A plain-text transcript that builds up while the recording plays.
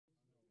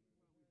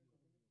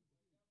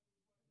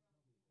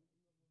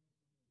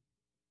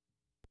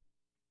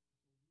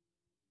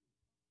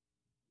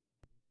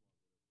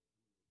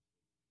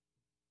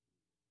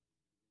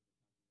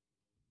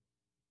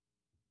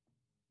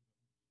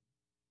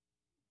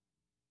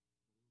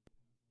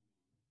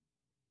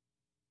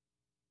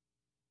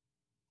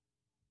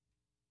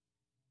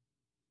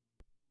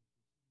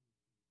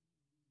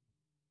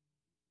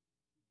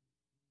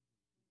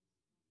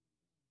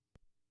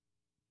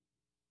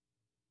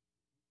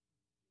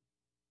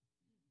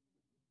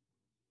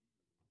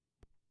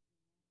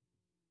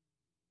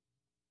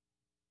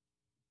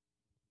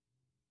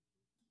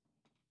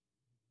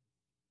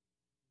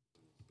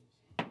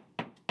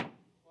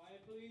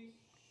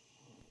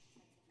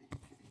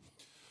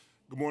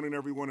Good morning,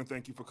 everyone, and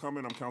thank you for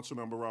coming. I'm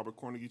Councilmember Robert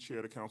Cornegy, Chair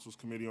of the Council's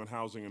Committee on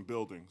Housing and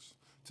Buildings.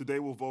 Today,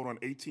 we'll vote on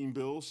 18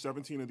 bills.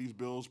 17 of these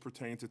bills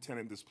pertain to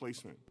tenant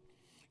displacement.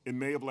 In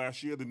May of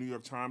last year, the New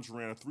York Times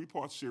ran a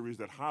three-part series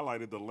that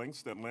highlighted the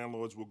lengths that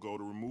landlords will go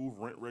to remove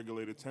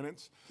rent-regulated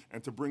tenants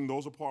and to bring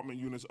those apartment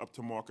units up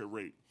to market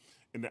rate.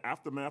 In the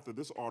aftermath of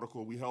this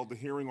article, we held the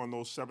hearing on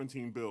those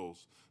 17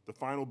 bills. The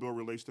final bill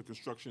relates to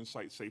construction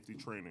site safety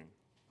training.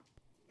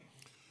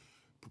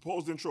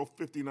 Proposed Intro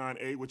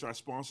 59A, which I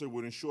sponsored,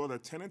 would ensure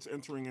that tenants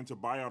entering into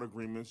buyout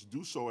agreements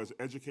do so as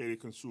educated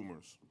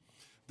consumers.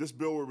 This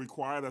bill would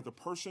require that the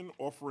person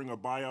offering a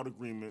buyout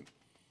agreement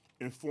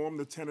inform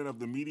the tenant of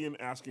the median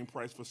asking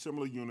price for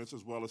similar units,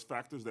 as well as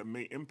factors that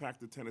may impact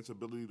the tenant's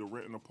ability to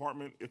rent an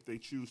apartment if they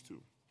choose to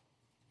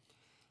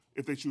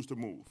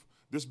move.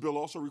 This bill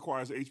also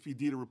requires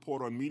HPD to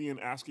report on median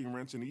asking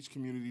rents in each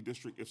community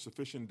district if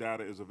sufficient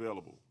data is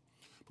available.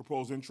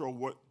 Proposed Intro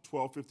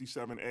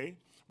 1257A,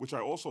 which I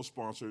also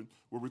sponsored,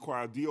 will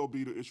require DOB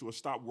to issue a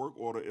stop work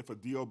order if a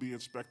DOB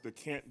inspector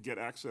can't get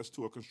access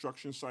to a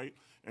construction site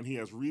and he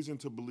has reason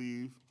to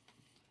believe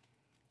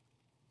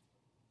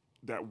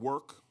that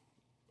DOB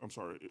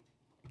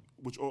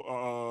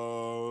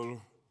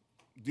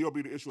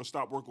to issue a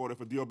stop work order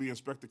if a DOB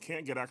inspector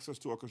can't get access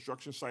to a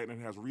construction site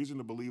and has reason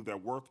to believe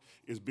that work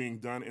is being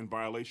done in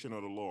violation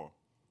of the law.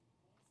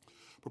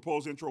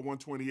 Proposed Intro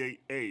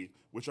 128A,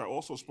 which I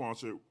also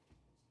sponsored,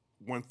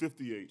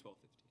 158.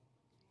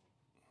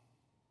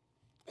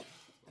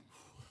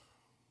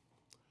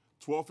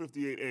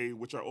 1258A,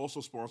 which I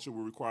also sponsored,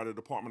 will require the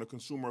Department of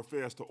Consumer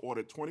Affairs to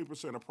audit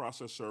 20% of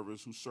process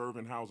servers who serve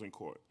in housing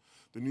court.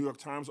 The New York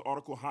Times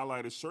article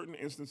highlighted certain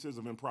instances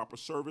of improper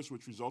service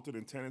which resulted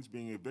in tenants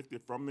being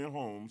evicted from their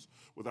homes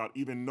without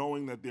even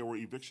knowing that there were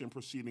eviction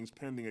proceedings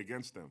pending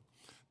against them.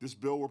 This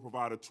bill will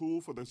provide a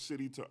tool for the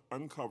city to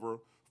uncover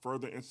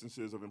further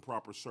instances of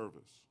improper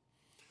service.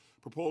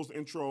 Proposed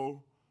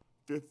Intro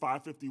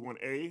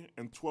 551A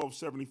and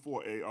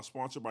 1274A are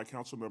sponsored by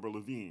Councilmember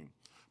Levine.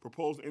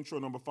 Proposed Intro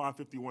number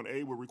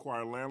 551A will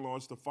require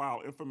landlords to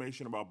file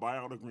information about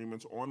buyout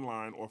agreements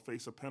online or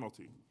face a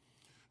penalty.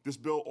 This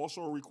bill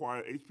also will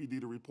require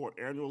HPD to report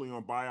annually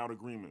on buyout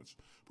agreements.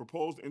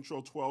 Proposed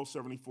Intro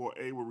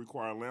 1274A will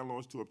require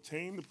landlords to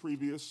obtain the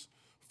previous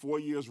 4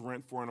 years'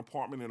 rent for an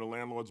apartment in a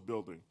landlord's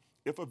building,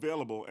 if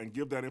available, and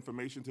give that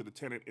information to the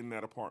tenant in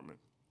that apartment.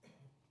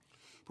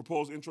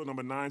 Proposed Intro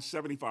number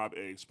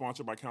 975A,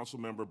 sponsored by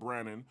Councilmember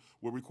Brannan,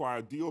 will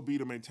require DOB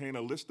to maintain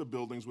a list of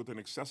buildings with an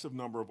excessive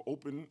number of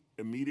open,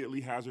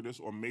 immediately hazardous,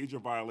 or major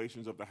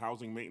violations of the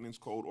Housing Maintenance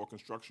Code or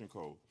Construction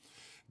Code.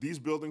 These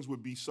buildings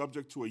would be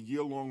subject to a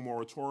year-long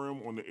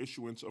moratorium on the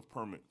issuance of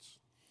permits.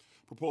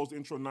 Proposed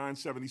Intro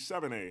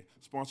 977A,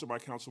 sponsored by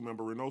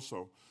Councilmember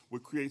Reynoso,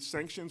 would create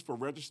sanctions for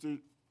registered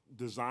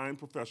design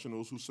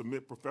professionals who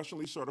submit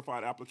professionally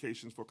certified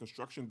applications for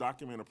construction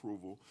document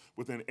approval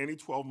within any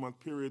 12-month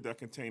period that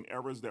contain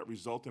errors that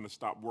result in a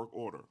stop work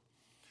order.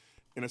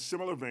 In a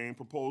similar vein,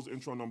 proposed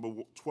Intro number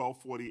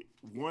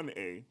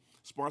 1241A,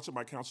 sponsored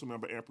by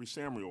Councilmember Ampry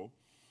Samuel,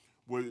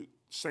 would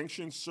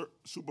sanction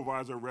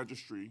supervisory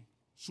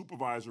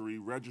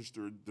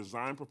registered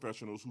design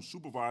professionals who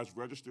supervise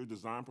registered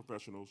design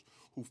professionals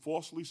who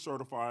falsely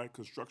certify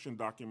construction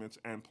documents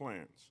and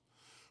plans.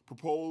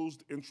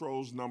 Proposed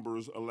intros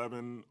numbers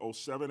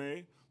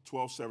 1107A,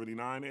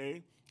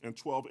 1279A, and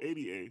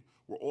 1280A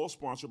were all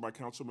sponsored by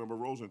Councilmember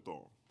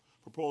Rosenthal.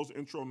 Proposed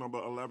intro number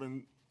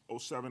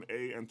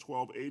 1107A and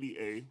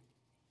 1280A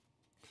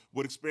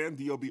would expand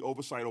DOB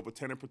oversight over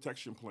tenant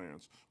protection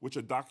plans, which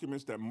are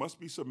documents that must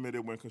be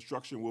submitted when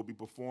construction will be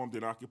performed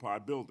in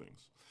occupied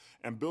buildings,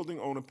 and building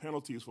owner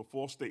penalties for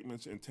false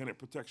statements in tenant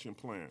protection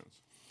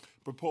plans.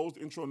 Proposed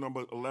intro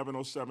number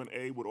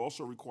 1107A would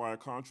also require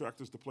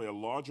contractors to play a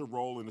larger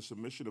role in the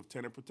submission of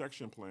tenant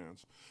protection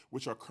plans,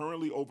 which are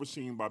currently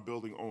overseen by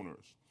building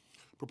owners.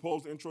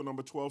 Proposed intro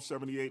number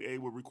 1278A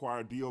would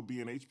require DOB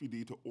and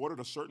HPD to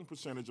audit a certain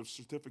percentage of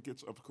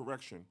certificates of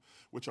correction,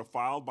 which are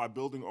filed by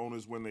building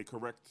owners when they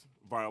correct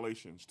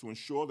violations, to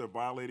ensure that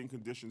violating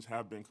conditions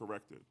have been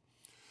corrected.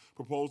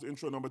 Proposed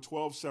intro number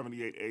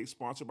 1278A,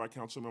 sponsored by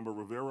Councilmember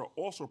Rivera,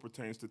 also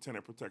pertains to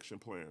tenant protection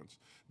plans.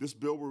 This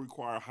bill will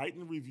require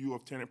heightened review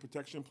of tenant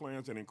protection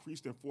plans and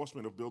increased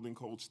enforcement of building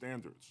code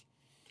standards.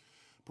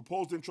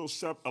 Proposed intro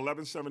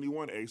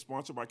 1171A,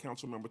 sponsored by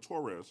Councilmember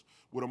Torres,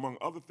 would, among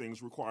other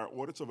things, require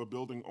audits of a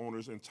building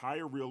owner's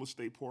entire real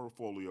estate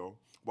portfolio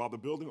while the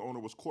building owner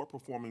was caught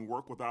performing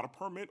work without a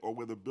permit, or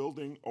where the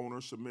building owner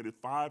submitted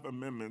 5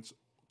 amendments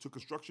to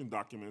construction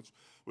documents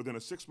within a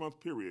 6-month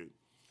period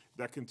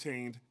that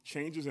contained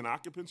changes in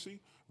occupancy,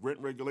 rent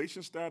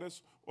regulation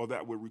status, or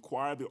that would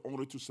require the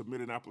owner to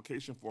submit an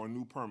application for a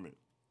new permit.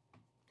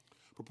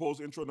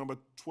 Proposed intro number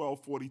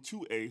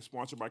 1242A,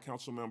 sponsored by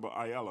Councilmember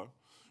Ayala,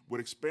 would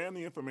expand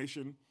the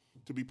information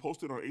to be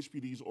posted on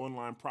HPD's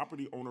online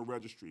property owner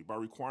registry by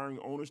requiring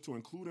owners to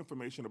include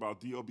information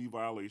about DOB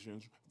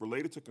violations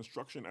related to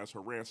construction as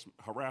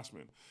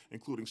harassment,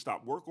 including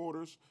stop work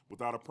orders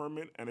without a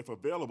permit, and if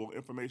available,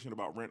 information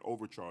about rent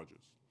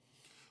overcharges.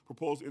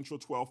 Proposed Intro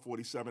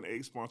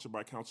 1247A, sponsored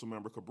by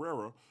Councilmember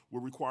Cabrera,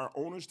 will require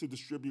owners to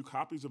distribute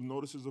copies of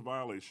notices of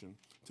violation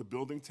to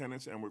building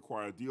tenants and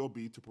require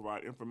DOB to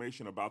provide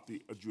information about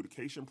the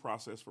adjudication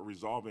process for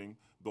resolving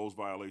those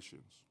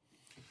violations.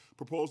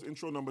 Proposed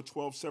Intro number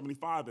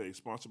 1275A,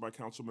 sponsored by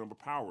Councilmember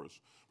Powers,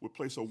 would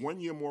place a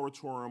one-year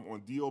moratorium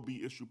on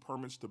DOB-issued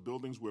permits to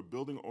buildings where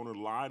building owner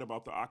lied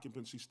about the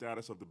occupancy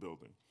status of the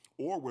building,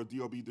 or where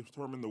DOB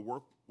determined the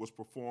work was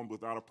performed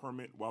without a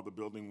permit while the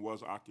building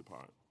was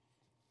occupied.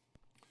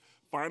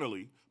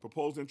 Finally,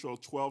 proposed Intro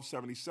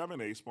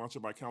 1277A,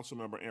 sponsored by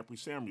Councilmember Ampry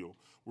Samuel,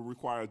 will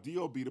require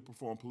DOB to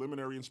perform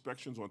preliminary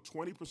inspections on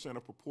 20%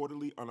 of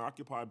purportedly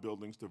unoccupied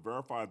buildings to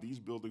verify these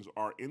buildings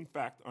are in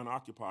fact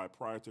unoccupied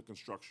prior to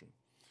construction.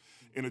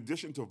 In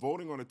addition to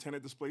voting on the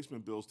tenant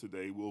displacement bills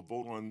today, we'll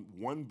vote on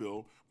one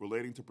bill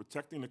relating to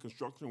protecting the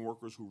construction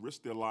workers who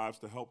risk their lives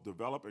to help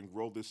develop and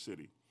grow this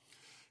city.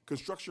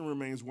 Construction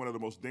remains one of the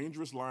most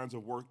dangerous lines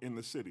of work in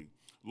the city.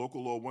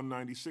 Local Law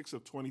 196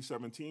 of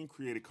 2017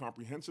 created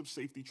comprehensive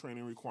safety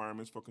training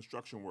requirements for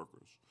construction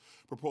workers.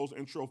 Proposed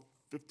Intro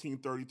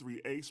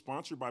 1533A,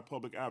 sponsored by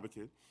Public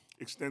Advocate,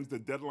 extends the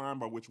deadline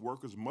by which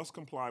workers must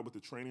comply with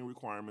the training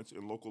requirements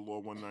in Local Law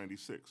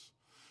 196.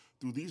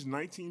 Through these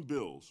 19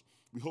 bills,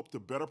 we hope to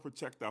better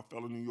protect our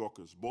fellow New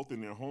Yorkers, both in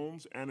their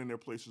homes and in their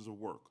places of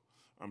work.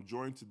 I'm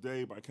joined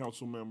today by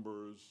Council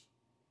Members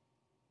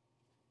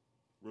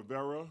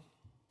Rivera.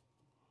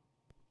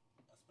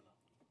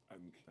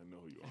 I know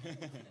who you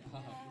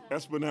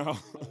are.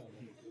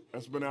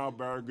 Espinal,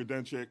 Barry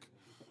Grudenchik,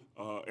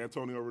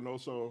 Antonio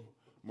Reynoso,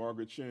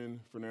 Margaret Chin,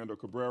 Fernando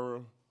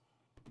Cabrera,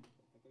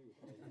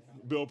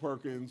 Bill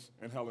Perkins,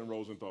 and Helen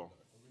Rosenthal.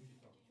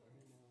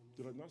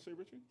 Did I not say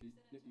Richie?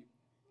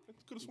 I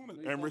could have sworn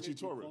it. And Richie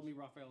Torres. Call me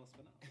Rafael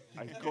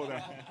Espinal. I call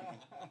that.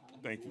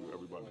 Thank you,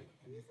 everybody.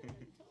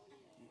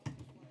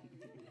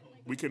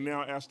 We can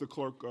now ask the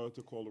clerk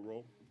to call the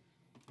roll.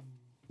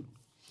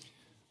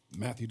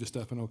 Matthew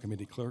DiStefano,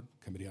 Committee Clerk,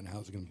 Committee on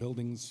Housing and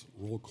Buildings.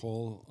 Roll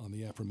call on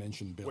the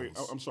aforementioned bills. Wait,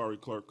 I'm sorry,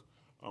 Clerk.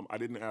 I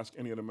didn't ask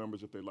any of the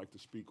members if they'd like to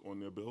speak on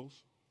their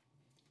bills.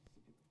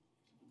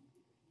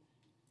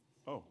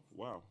 Oh,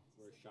 wow.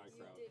 We're a shy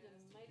crowd.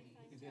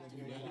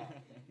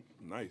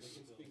 Nice.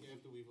 Speak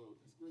after we vote.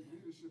 It's great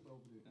leadership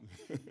over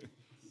there.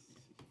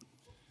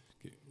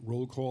 Okay,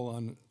 roll call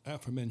on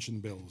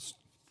aforementioned bills.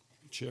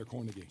 Chair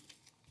Cornegie.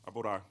 I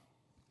vote aye.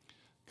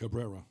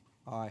 Cabrera.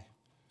 Aye.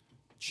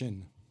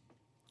 Chin.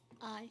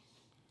 Aye.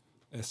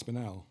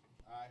 Espinal.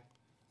 Aye.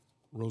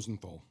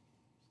 Rosenthal.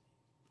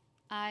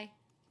 Aye.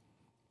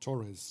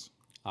 Torres.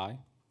 Aye.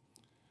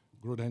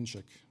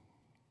 Grudenchik.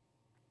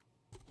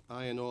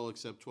 Aye on all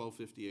except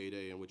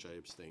 1258A, in which I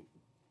abstain.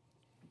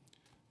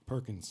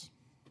 Perkins.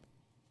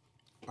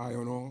 Aye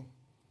on all.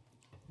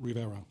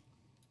 Rivera.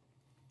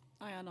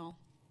 Aye on all.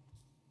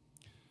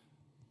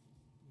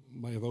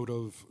 By a vote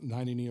of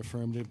 9 in the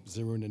affirmative,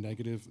 0 in the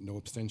negative, no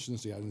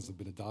abstentions, the items have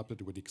been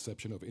adopted with the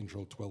exception of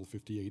Intro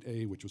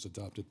 1258A, which was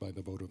adopted by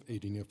the vote of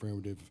 8 in the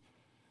affirmative,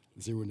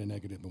 0 in the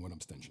negative, and 1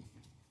 abstention.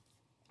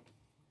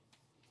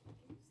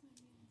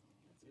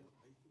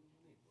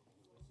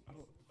 I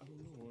don't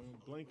know. I'm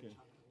blanking.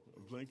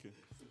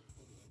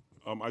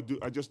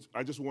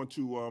 I just want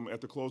to,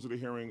 at the close of the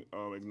hearing,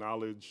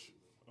 acknowledge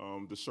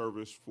the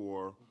service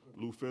for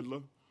Lou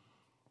Fidler,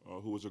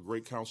 who was a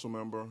great council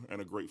member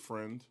and a great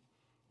friend.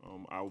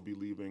 I will be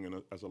leaving,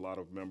 and as a lot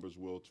of members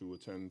will, to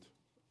attend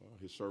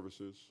his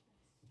services.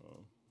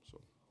 So